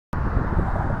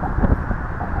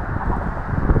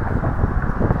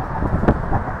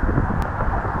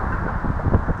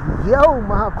Yo,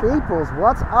 my peoples,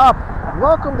 what's up?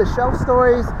 Welcome to Shelf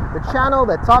Stories, the channel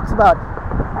that talks about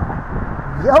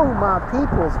yo, my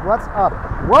peoples, what's up?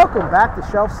 Welcome back to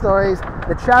Shelf Stories,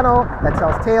 the channel that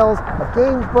tells tales of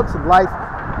games, books, and life.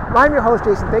 I'm your host,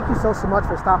 Jason. Thank you so much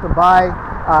for stopping by.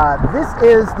 This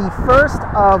is the first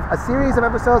of a series of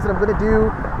episodes that I'm going to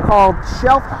do called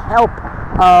Shelf Help.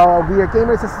 We are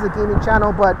gamers. This is a gaming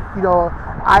channel, but you know,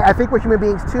 I think we're human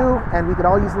beings too, and we could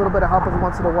all use a little bit of help every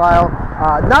once in a while.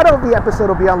 Not every episode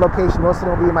will be on location. Most of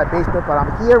it will be in my basement, but I'm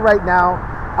here right now.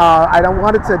 I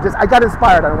got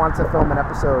inspired. I wanted to film an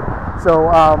episode. So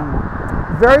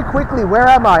very quickly, where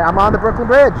am I? I'm on the Brooklyn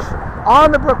Bridge.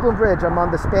 On the Brooklyn Bridge. I'm on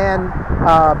the span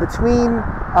between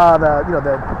the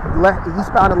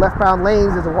eastbound and leftbound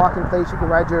lanes. There's a walking place. You can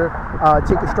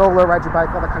take your stroller, ride your bike,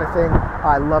 all that kind of thing.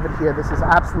 I love it here. This is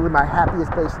absolutely my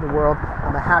happiest place in the world.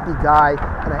 I'm a happy guy,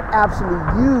 and I absolutely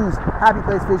use happy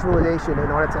place visualization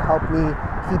in order to help me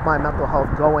keep my mental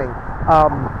health going.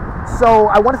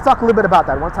 So I want to talk a little bit about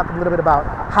that. I want to talk a little bit about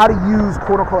how to use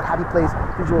quote-unquote happy place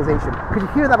visualization. Because you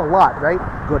hear that a lot, right?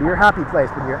 Go to your happy place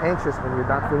when you're anxious, when you're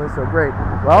not feeling so great.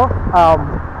 Well,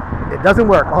 it doesn't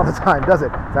work all the time, does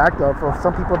it? In fact, for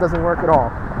some people, it doesn't work at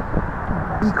all.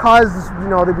 Because, you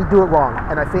know, that we do it wrong.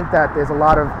 And I think that there's a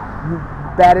lot of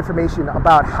bad information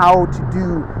about how to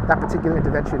do that particular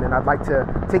intervention, and I'd like to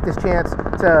take this chance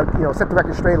to, you know, set the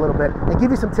record straight a little bit and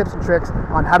give you some tips and tricks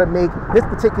on how to make this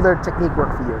particular technique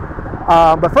work for you.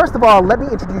 But first of all, let me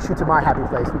introduce you to my happy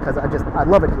place, because I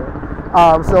love it here.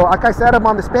 So like I said, I'm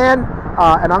on the span,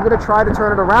 and I'm going to try to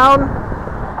turn it around.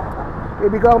 Here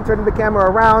we go. I'm turning the camera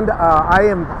around.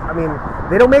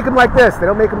 They don't make them like this. They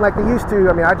don't make them like they used to.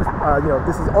 I mean,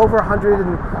 this is over 100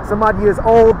 and some odd years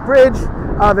old bridge.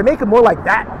 They make it more like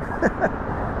that.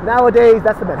 Nowadays,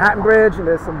 that's the Manhattan Bridge, and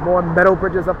there's some more metal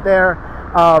bridges up there.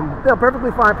 They're perfectly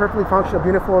fine, perfectly functional,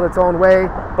 beautiful in its own way,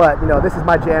 but you know, this is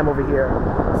my jam over here.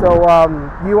 So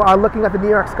you are looking at the New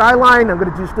York skyline. I'm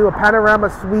going to just do a panorama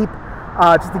sweep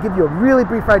just to give you a really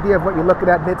brief idea of what you're looking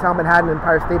at. Midtown Manhattan,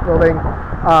 Empire State Building.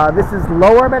 This is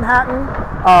Lower Manhattan,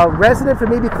 resident for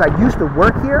me because I used to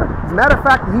work here. As a matter of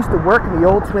fact, I used to work in the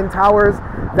old Twin Towers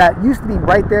that used to be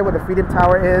right there where the Freedom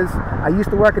Tower is. I used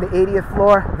to work at the 80th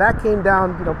floor. That came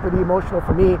down, you know, pretty emotional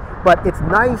for me, but it's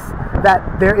nice that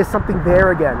there is something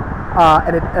there again.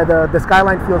 And the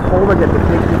skyline feels whole again, which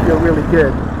makes me feel really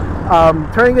good.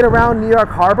 Turning it around New York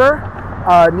Harbor.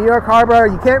 New York Harbor,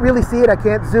 you can't really see it. I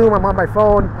can't zoom. I'm on my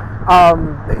phone.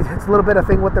 It's a little bit of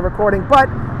thing with the recording, but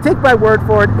take my word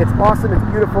for it. It's awesome. It's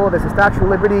beautiful. There's a Statue of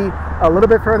Liberty a little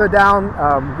bit further down.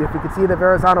 If you can see the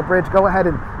Verrazano Bridge, go ahead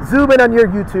and zoom in on your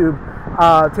YouTube.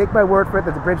 Take my word for it.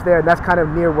 There's a bridge there, and that's kind of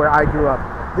near where I grew up.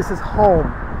 This is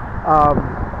home. I'll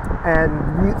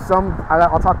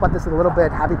talk about this in a little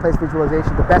bit. Happy place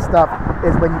visualization. The best stuff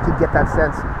is when you can get that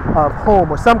sense of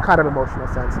home or some kind of emotional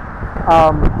sense.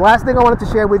 Last thing I wanted to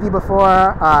share with you before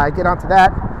I get onto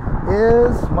that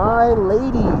is my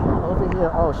lady over here.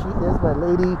 Oh, she is my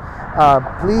lady.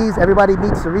 Please, everybody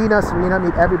meet Serena. Serena,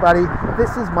 meet everybody.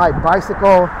 This is my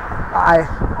bicycle.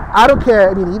 I don't care.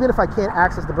 I mean, even if I can't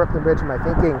access the Brooklyn Bridge in my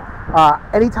thinking,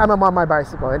 anytime I'm on my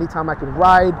bicycle, anytime I can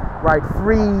ride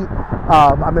free,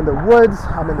 I'm in the woods,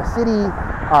 I'm in the city,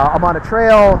 I'm on a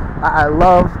trail. I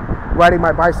love riding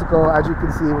my bicycle, as you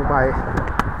can see with my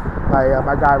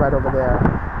guy right over there.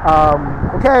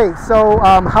 Okay, so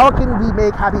how can we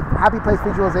make happy place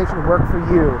visualization work for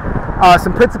you?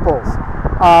 Some principles.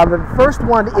 The first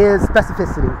one is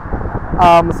specificity.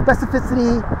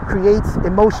 Specificity creates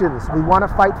emotions. We want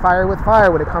to fight fire with fire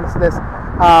when it comes to this.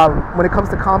 When it comes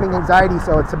to calming anxiety,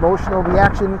 so it's emotional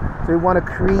reaction. So we want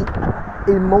to create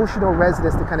emotional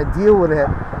resonance to kind of deal with it.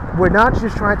 We're not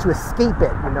just trying to escape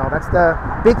it. You know, that's the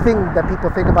big thing that people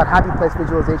think about happy place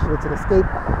visualization. It's an escape.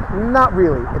 Not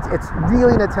really. It's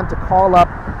really an attempt to call up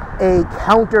a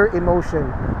counter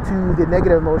emotion to the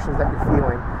negative emotions that you're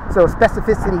feeling. So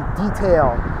specificity,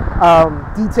 detail.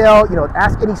 You know,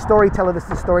 ask any storyteller. This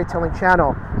is a storytelling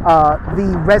channel.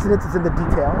 The resonance is in the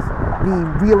details. The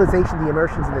realization, the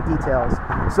immersion's in the details.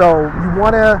 So you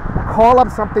want to call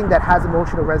up something that has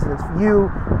emotional resonance for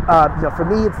you. You know, for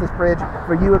me, it's this bridge.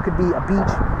 For you, it could be a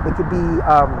beach. It could be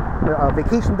a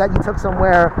vacation that you took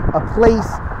somewhere, a place.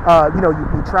 You know,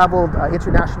 you traveled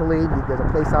internationally. There's a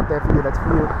place out there for you. That's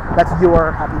for you. That's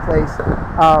your happy place.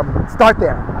 Start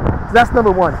there. So that's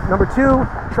number one. Number two,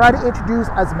 try to introduce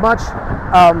as much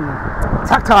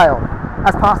tactile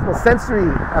as possible, sensory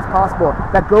as possible.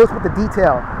 That goes with the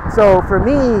detail. So for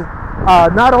me,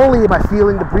 not only am I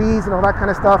feeling the breeze and all that kind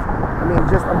of stuff, I mean,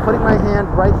 I'm putting my hand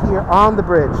right here on the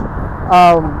bridge.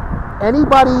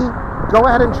 Anybody, go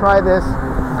ahead and try this.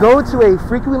 Go to a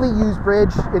frequently used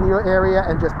bridge in your area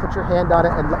and just put your hand on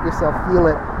it and let yourself feel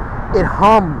it. It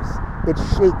hums, it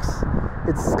shakes,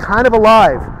 it's kind of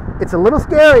alive. It's a little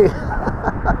scary.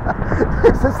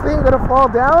 Is this thing gonna fall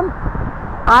down?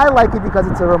 I like it because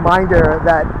it's a reminder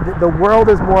that the world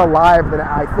is more alive than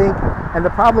I think, and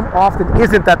the problem often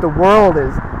isn't that the world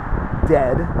is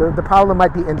dead. The problem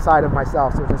might be inside of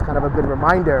myself, so it's just kind of a good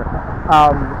reminder.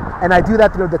 And I do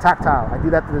that through the tactile. I do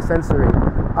that through the sensory.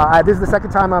 This is the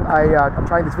second time I'm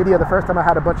trying this video. The first time I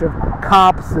had a bunch of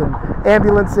cops and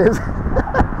ambulances.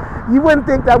 You wouldn't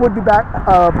think that would be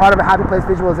part of a happy place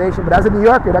visualization, but as a New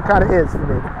Yorker, that kind of is for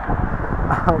me.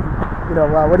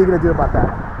 What are you going to do about that?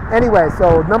 Anyway,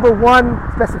 so number 1,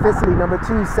 specificity. Number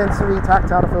 2, sensory,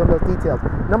 tactile to fill in those details.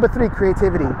 Number 3,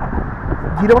 creativity.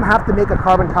 You don't have to make a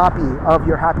carbon copy of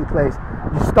your happy place.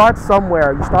 You start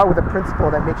somewhere. You start with a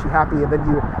principle that makes you happy, and then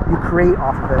you create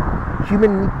off of it.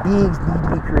 Human beings need to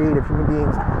be creative. Human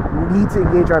beings need to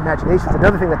engage our imaginations.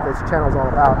 Another thing that this channel is all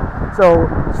about. So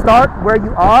start where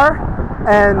you are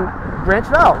and branch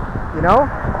it out.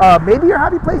 Maybe your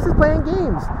happy place is playing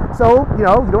games. So, you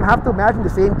don't have to imagine the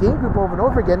same game group over and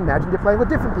over again. Imagine you're playing with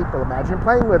different people. Imagine you're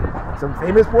playing with some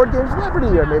famous board game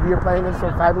celebrity, or maybe you're playing in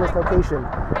some fabulous location.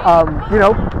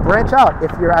 Branch out.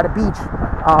 If you're at a beach,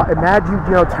 imagine,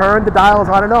 turn the dials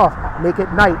on and off. Make it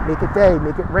night, make it day,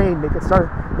 make it rain, make it sun,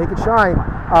 make it shine.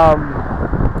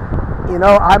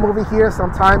 I'm over here.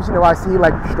 Sometimes, I see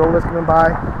like strollers coming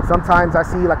by. Sometimes I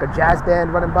see like a jazz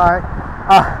band running by.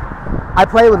 I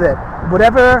play with it.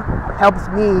 Whatever helps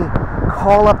me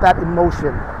call up that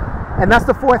emotion. And that's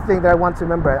the 4th thing that I want to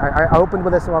remember. I opened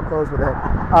with it, so I'll close with it.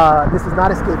 This is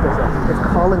not escapism. It's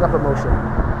calling up emotion.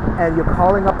 And you're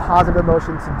calling up positive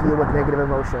emotion to deal with negative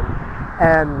emotion.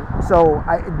 And so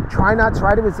I try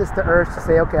to resist the urge to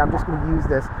say, okay, I'm just going to use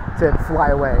this to fly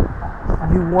away.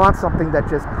 You want something that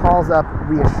just calls up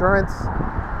reassurance,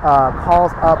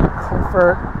 calls up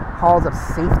comfort, calls up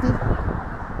safety.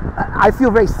 I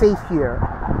feel very safe here.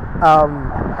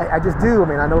 I just do.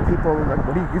 I know people like,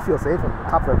 what do you feel safe on the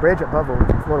top of a bridge above a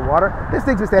floor of water? This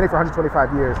thing's been standing for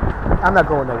 125 years. I'm not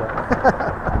going nowhere.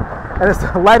 And it's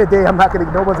the light of day.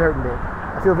 No one's hurting me.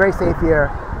 I feel very safe here.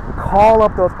 Call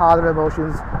up those positive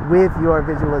emotions with your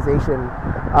visualization,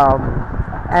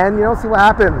 and see what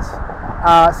happens.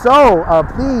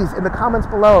 Please, in the comments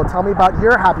below, tell me about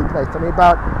your happy place. Tell me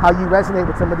about how you resonate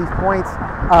with some of these points.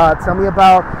 Tell me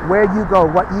about where you go,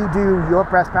 what you do, your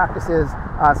best practices,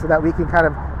 so that we can kind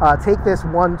of take this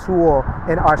one tool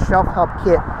in our self-help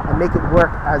kit and make it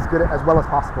work as well as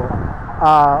possible.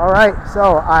 All right,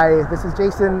 so this is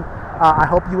Jason. I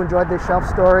hope you enjoyed this shelf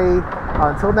story.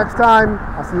 Until next time,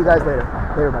 I'll see you guys later.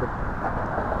 Later, buddy.